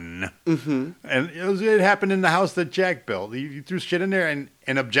done. Mm-hmm. And it happened in the house that Jack built. He threw shit in there,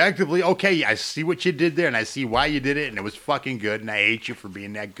 and objectively, okay, I see what you did there, and I see why you did it, and it was fucking good, and I hate you for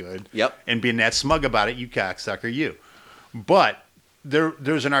being that good. Yep. And being that smug about it, you cocksucker, you. But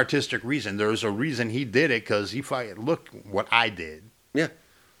there's an artistic reason. There's a reason he did it, because he fucking, look what I did. Yeah.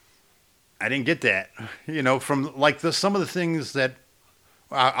 I didn't get that, from like some of the things that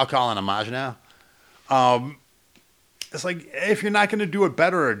I'll call an homage now. It's like, if you're not going to do it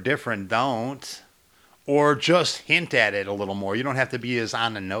better or different, don't. Or just hint at it a little more. You don't have to be as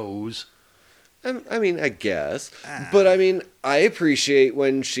on the nose. I mean, I guess. But, I mean, I appreciate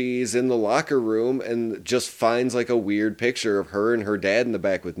when she's in the locker room and just finds, like, a weird picture of her and her dad in the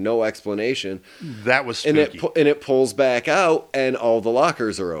back with no explanation. That was spooky. And it pulls back out, and all the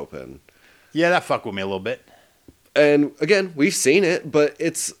lockers are open. Yeah, that fucked with me a little bit. And, again, we've seen it, but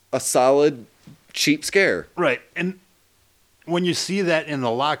it's a solid, cheap scare. Right. And when you see that in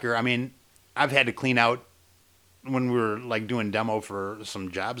the locker, I mean, I've had to clean out when we were, like, doing demo for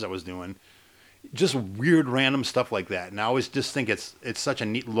some jobs I was doing. Just weird random stuff like that. And I always just think it's such a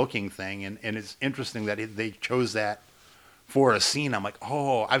neat looking thing. And it's interesting that they chose that for a scene. I'm like,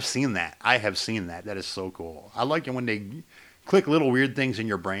 oh, I've seen that. I have seen that. That is so cool. I like it when they click little weird things in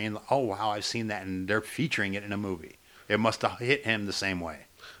your brain. Oh, wow, I've seen that. And they're featuring it in a movie. It must have hit him the same way.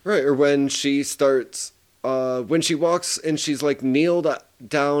 Right. Or when she starts, when she walks and she's like kneeled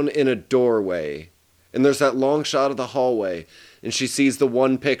down in a doorway. And there's that long shot of the hallway. And she sees the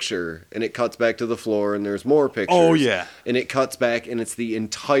one picture, and it cuts back to the floor, and there's more pictures. Oh, yeah. And it cuts back, and it's the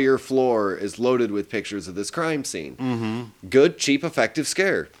entire floor is loaded with pictures of this crime scene. Mm-hmm. Good, cheap, effective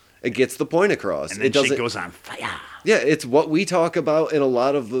scare. It gets the point across. And then she goes on fire. Yeah, it's what we talk about in a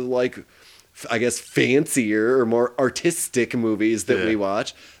lot of the, like, I guess, fancier or more artistic movies that we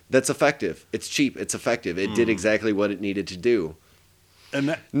watch. That's effective. It's cheap. It's effective. It did exactly what it needed to do. And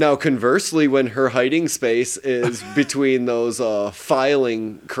that, Now, conversely, when her hiding space is between those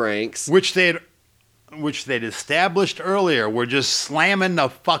filing cranks, which they'd established earlier, were just slamming the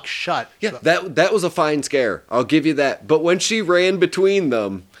fuck shut. yeah, that was a fine scare. I'll give you that. But when she ran between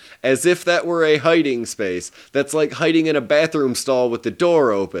them, as if that were a hiding space, that's like hiding in a bathroom stall with the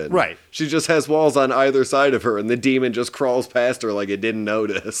door open. Right. She just has walls on either side of her, and the demon just crawls past her like it didn't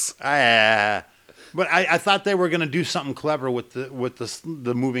notice. But I thought they were going to do something clever with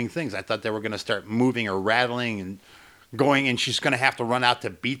the moving things. I thought they were going to start moving or rattling and going, and she's going to have to run out to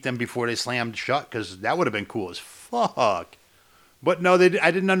beat them before they slammed shut, because that would have been cool as fuck. But no, I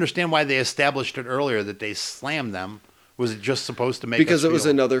didn't understand why they established it earlier that they slammed them. Was it just supposed to make Because us it was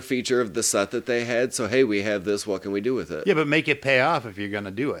feel- another feature of the set that they had, so hey, we have this, what can we do with it? Yeah, but make it pay off if you're going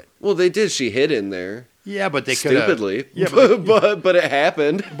to do it. Well, they did. She hid in there. Yeah, but they could have... Stupidly. Yeah, but it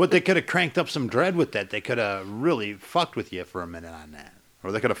happened. but they could have cranked up some dread with that. They could have really fucked with you for a minute on that.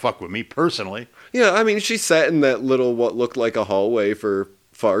 Or they could have fucked with me personally. Yeah, I mean, she sat in that little, what looked like a hallway for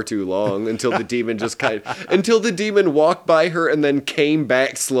far too long until the demon until the demon walked by her and then came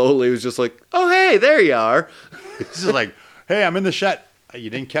back slowly. It was just like, oh, hey, there you are. This is like, hey, I'm in the shot. You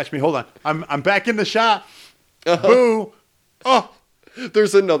didn't catch me. Hold on. I'm back in the shot. Boo. Oh.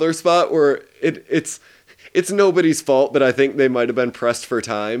 There's another spot where it's nobody's fault, but I think they might have been pressed for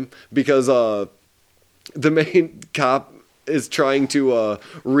time because the main cop is trying to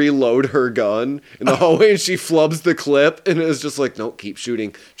reload her gun in the hallway, and she flubs the clip, and it's just like, no, keep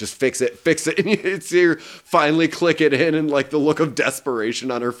shooting, just fix it, and it's here finally click it in, and like the look of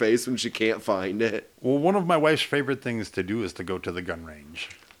desperation on her face when she can't find it. Well, one of my wife's favorite things to do is to go to the gun range,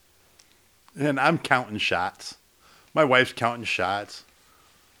 and I'm counting shots. My wife's counting shots.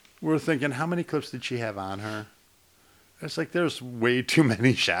 We're thinking, how many clips did she have on her? It's like, there's way too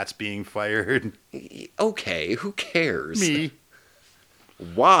many shots being fired. Okay, who cares? Me.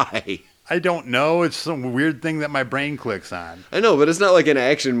 Why? I don't know. It's some weird thing that my brain clicks on. I know, but it's not like an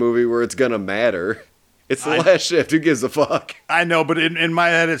action movie where it's gonna matter. It's the last shift. Who gives a fuck? I know, but in my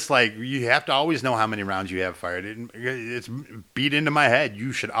head, it's like, you have to always know how many rounds you have fired. It's beat into my head.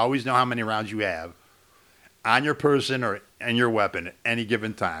 You should always know how many rounds you have on your person or in your weapon at any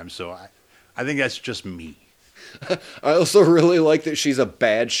given time. So I think that's just me. I also really like that she's a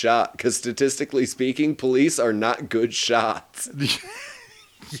bad shot, because statistically speaking, police are not good shots.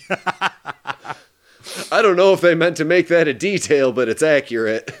 I don't know if they meant to make that a detail, but it's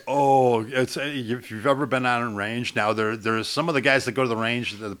accurate. Oh, if you've ever been on a range, now there's some of the guys that go to the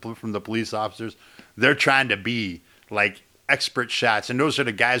range from the police officers, they're trying to be like expert shots, and those are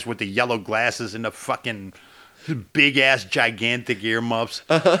the guys with the yellow glasses and the fucking big ass gigantic earmuffs.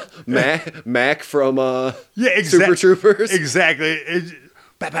 Mac from Yeah, Super Troopers. Exactly.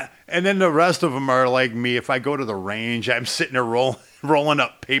 And then the rest of them are like me. If I go to the range, I'm sitting there rolling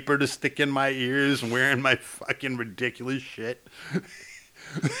up paper to stick in my ears and wearing my fucking ridiculous shit.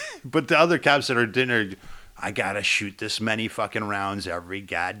 But the other cops that are dinner, I gotta shoot this many fucking rounds every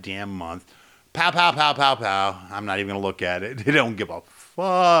goddamn month. Pow, pow, pow, pow, pow. I'm not even gonna look at it. They don't give a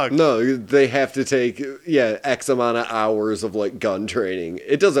fuck. No, they have to take, X amount of hours of, like, gun training.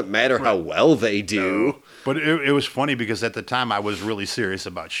 It doesn't matter how well they do. No. But it was funny because at the time I was really serious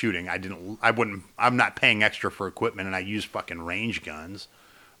about shooting. I'm not paying extra for equipment, and I use fucking range guns,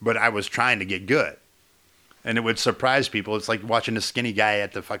 but I was trying to get good. And it would surprise people. It's like watching a skinny guy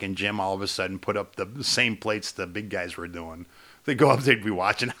at the fucking gym all of a sudden put up the same plates the big guys were doing. They go up, they'd be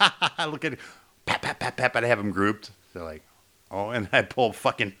watching. Ha ha ha! Look at it. Pat, pat, pat, pat, pat. I have them grouped. They're like, oh, and I pull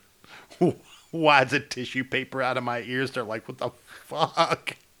fucking wads of tissue paper out of my ears. They're like, what the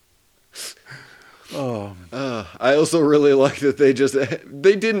fuck? Oh. I also really like that they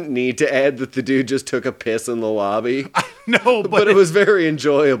didn't need to add that the dude just took a piss in the lobby. No, but it was very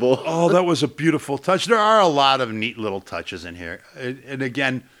enjoyable. Oh, that was a beautiful touch. There are a lot of neat little touches in here. And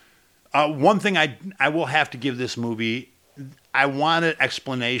again, one thing I will have to give this movie, I wanted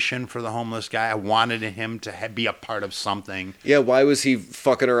explanation for the homeless guy. I wanted him to be a part of something. Yeah, why was he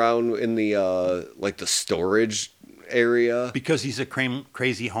fucking around in the the storage area? Because he's a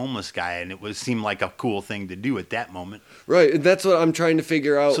crazy homeless guy, and it seemed like a cool thing to do at that moment. Right, that's what I'm trying to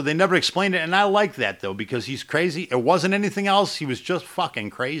figure out. So they never explained it, and I like that, though, because he's crazy. It wasn't anything else. He was just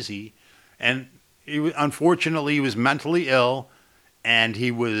fucking crazy. And unfortunately, he was mentally ill, and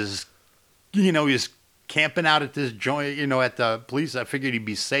he was, he was camping out at this joint, at the police. I figured he'd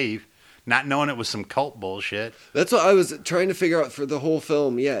be safe, not knowing it was some cult bullshit. That's what I was trying to figure out for the whole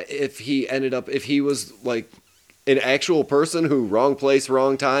film. Yeah, if he was like an actual person who wrong place,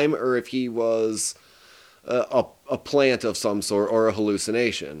 wrong time, or if he was a plant of some sort or a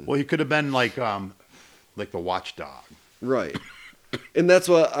hallucination. Well, he could have been like the watchdog. Right. And that's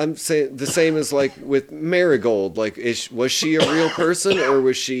what I'm saying. The same as like with Marigold. Like, was she a real person or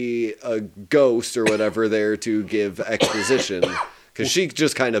was she a ghost or whatever there to give exposition? Because she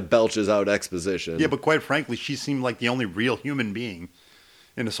just kind of belches out exposition. Yeah, but quite frankly, she seemed like the only real human being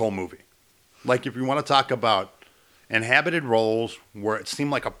in this whole movie. Like, if you want to talk about inhabited roles where it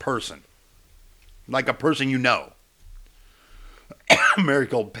seemed like a person you know,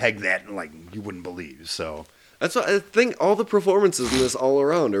 Marigold pegged that like you wouldn't believe. So That's what I think. All the performances in this all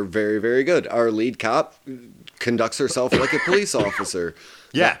around are very, very good. Our lead cop conducts herself like a police officer.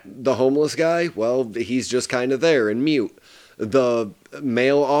 Yeah. The homeless guy, well, he's just kind of there and mute. The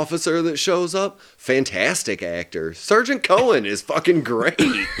male officer that shows up, fantastic actor. Sergeant Cohen is fucking great.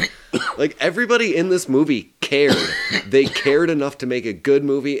 Like, everybody in this movie cared. They cared enough to make a good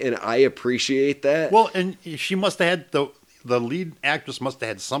movie, and I appreciate that. well, and she must have had the lead actress must have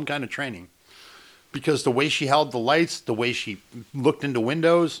had some kind of training, because the way she held the lights, the way she looked into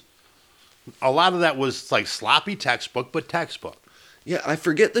windows, a lot of that was like sloppy textbook, but textbook. Yeah, I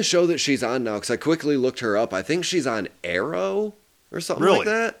forget the show that she's on now because I quickly looked her up. I think she's on Arrow or something like Really?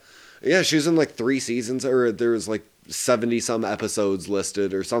 that. Yeah, she was in like 3 seasons, or there was like 70 some episodes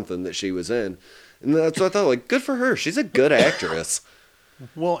listed or something that she was in. And that's what I thought, like, good for her. She's a good actress.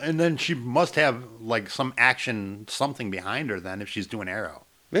 Well, and then she must have like some action, something behind her then if she's doing Arrow.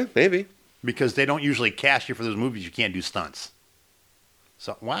 Yeah, maybe. Because they don't usually cast you for those movies. You can't do stunts.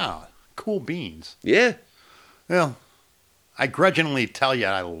 So, wow. Cool beans. Yeah. Well, I grudgingly tell you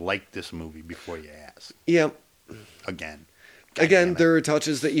I like this movie before you ask. Yeah. Again. God Again, damn it. there are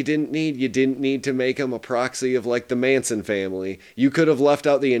touches that you didn't need. You didn't need to make him a proxy of like the Manson family. You could have left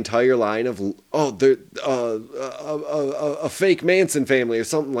out the entire line of, oh, they're a fake Manson family or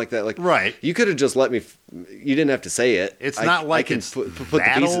something like that. Like, Right. You could have just let me. You didn't have to say it. It's not like can it's put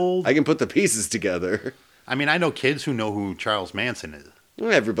that the pieces, old. I can put the pieces together. I mean, I know kids who know who Charles Manson is.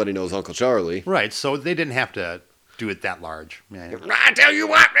 Everybody knows Uncle Charlie. Right, so they didn't have to do it that large. Yeah. I tell you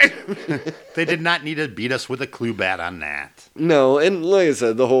what. They did not need to beat us with a clue bat on that. No, and like I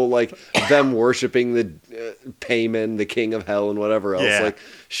said, the whole like them worshiping the Payman, the king of hell, and whatever else. Yeah. Like,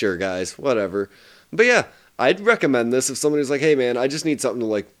 sure, guys, whatever. But yeah, I'd recommend this if somebody's like, "Hey, man, I just need something to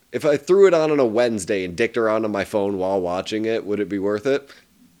like." If I threw it on a Wednesday and dicked around on my phone while watching it, would it be worth it?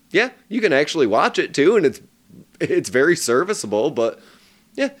 Yeah, you can actually watch it too, and it's very serviceable. But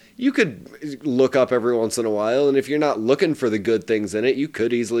yeah, you could look up every once in a while, and if you're not looking for the good things in it, you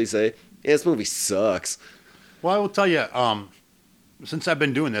could easily say, "Yeah, this movie sucks." Well, I will tell you, since I've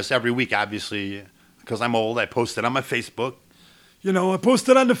been doing this every week, obviously, because I'm old, I post it on my Facebook. You know, I post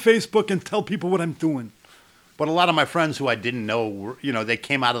it on the Facebook and tell people what I'm doing. But a lot of my friends who I didn't know, they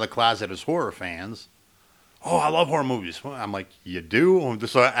came out of the closet as horror fans. Oh, I love horror movies. Well, I'm like, you do?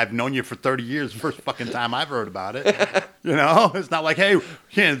 So I've known you for 30 years. First fucking time I've heard about it. It's not like, hey,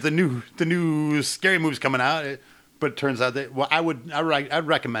 the new scary movie's coming out. But it turns out that I'd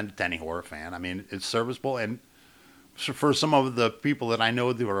recommend it to any horror fan. I mean, it's serviceable, and for some of the people that I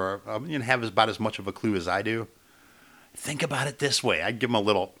know who are have about as much of a clue as I do, think about it this way. I'd give them a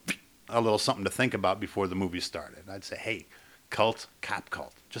little something to think about before the movie started. I'd say, hey, cult, cop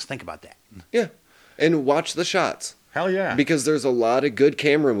cult. Just think about that. Yeah, and watch the shots. Hell yeah. Because there's a lot of good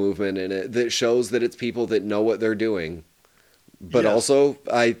camera movement in it that shows that it's people that know what they're doing. But Yes. also,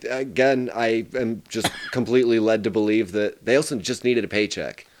 I am just completely led to believe that they also just needed a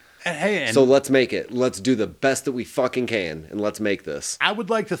paycheck. And So let's make it. Let's do the best that we fucking can, and let's make this. I would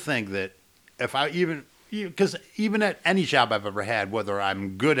like to think that if I because even at any job I've ever had, whether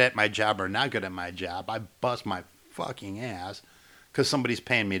I'm good at my job or not good at my job, I bust my fucking ass because somebody's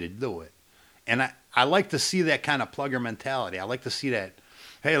paying me to do it. And I like to see that kind of plugger mentality. I like to see that,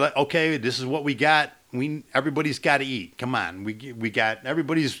 hey, okay, this is what we got. Everybody's got to eat. Come on, we got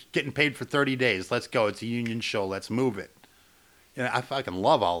everybody's getting paid for 30 days. Let's go. It's a union show. Let's move it. I fucking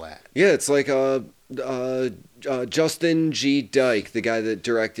love all that. Yeah, it's like Justin G. Dyke, the guy that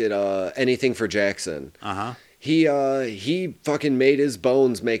directed Anything for Jackson. He fucking made his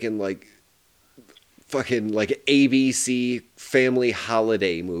bones making like ABC family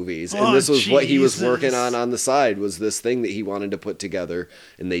holiday movies, and this was what he was working on the side, was this thing that he wanted to put together,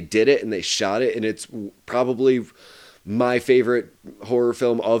 and they did it and they shot it, and it's probably my favorite horror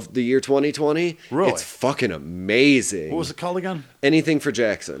film of the year 2020. Really? It's fucking amazing. What was it called again? Anything for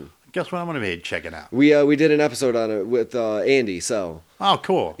Jackson. Guess what? I'm gonna check it out. We did an episode on it with Andy. So Oh,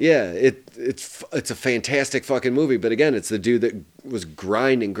 cool. yeah, it's a fantastic fucking movie. But again, it's the dude that was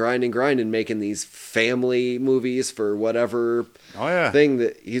grinding, making these family movies for whatever Oh yeah. thing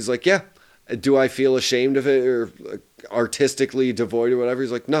that he's like, yeah. Do I feel ashamed of it, or artistically devoid or whatever.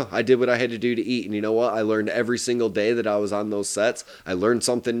 He's like, no, I did what I had to do to eat. And you know what? I learned every single day that I was on those sets, I learned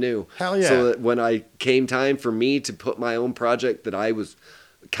something new. Hell yeah. So that when I came time for me to put my own project that I was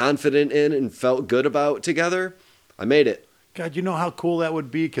confident in and felt good about together, I made it. God, you know how cool that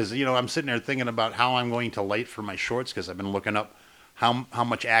would be? Because, you know, I'm sitting there thinking about how I'm going to light for my shorts because I've been looking up how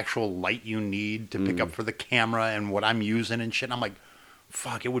much actual light you need to pick up for the camera and what I'm using and shit. And I'm like,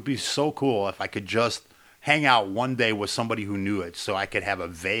 fuck, it would be so cool if I could just hang out one day with somebody who knew it so I could have a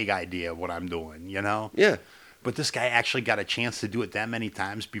vague idea of what I'm doing, you know? Yeah. But this guy actually got a chance to do it that many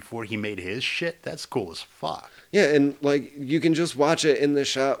times before he made his shit. That's cool as fuck. Yeah, and like you can just watch it in the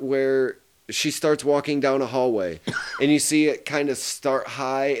shot where she starts walking down a hallway and you see it kind of start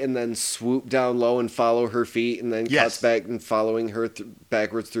high and then swoop down low and follow her feet and then cuts back and following her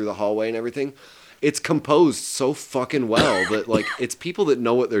backwards through the hallway and everything. It's composed so fucking well that like it's people that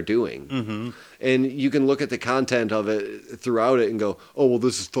know what they're doing. Mm-hmm. And you can look at the content of it throughout it and go, oh, well,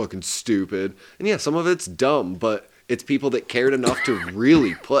 this is fucking stupid. And yeah, some of it's dumb, but it's people that cared enough to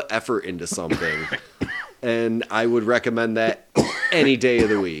really put effort into something. And I would recommend that any day of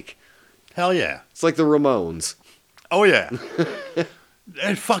the week. Hell yeah. It's like the Ramones. Oh, yeah.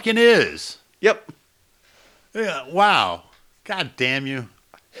 It fucking is. Yep. Yeah. Wow. God damn you.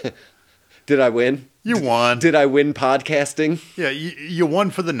 Did I win? You won. Did I win podcasting? Yeah, you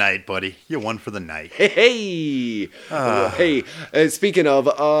won for the night, buddy. You won for the night. Hey. Hey. Speaking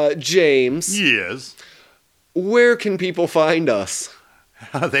of, James. Yes. Where can people find us?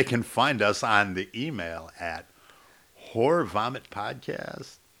 They can find us on the email at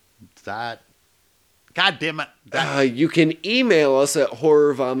horrorvomitpodcast. God damn it. You can email us at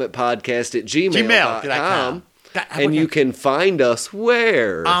horrorvomitpodcast@gmail.com. And you can find us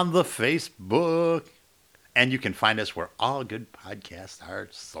where? On the Facebook. And you can find us where all good podcasts are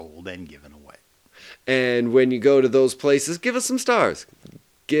sold and given away. And when you go to those places, give us some stars.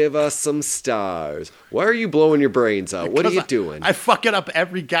 Give us some stars. Why are you blowing your brains out? What are you doing? I fuck it up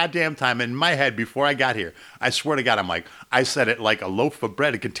every goddamn time. In my head, before I got here, I swear to God, I said it like a loaf of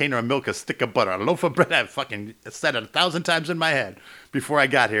bread, a container of milk, a stick of butter. A loaf of bread, I fucking said it 1,000 times in my head before I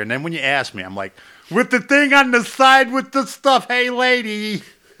got here. And then when you asked me, I'm like, with the thing on the side with the stuff, hey lady,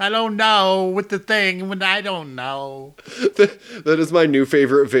 I don't know, with the thing when I don't know. That is my new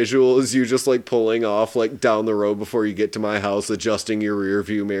favorite visual, is you just like pulling off like down the road before you get to my house, adjusting your rear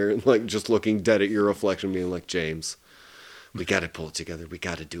view mirror and like just looking dead at your reflection, being like, James, we got to pull it together. We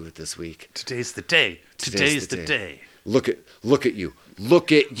got to do it this week. Today's the day. Today's the day. Look at you.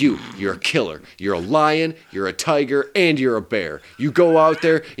 Look at you. You're a killer. You're a lion. You're a tiger. And you're a bear. You go out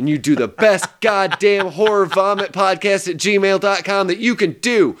there and you do the best goddamn horror vomit podcast at gmail.com that you can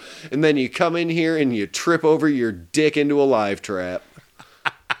do. And then you come in here and you trip over your dick into a live trap.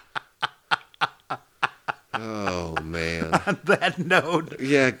 Oh, man. On that note.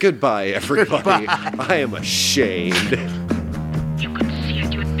 Yeah, goodbye, everybody. Goodbye. I am ashamed.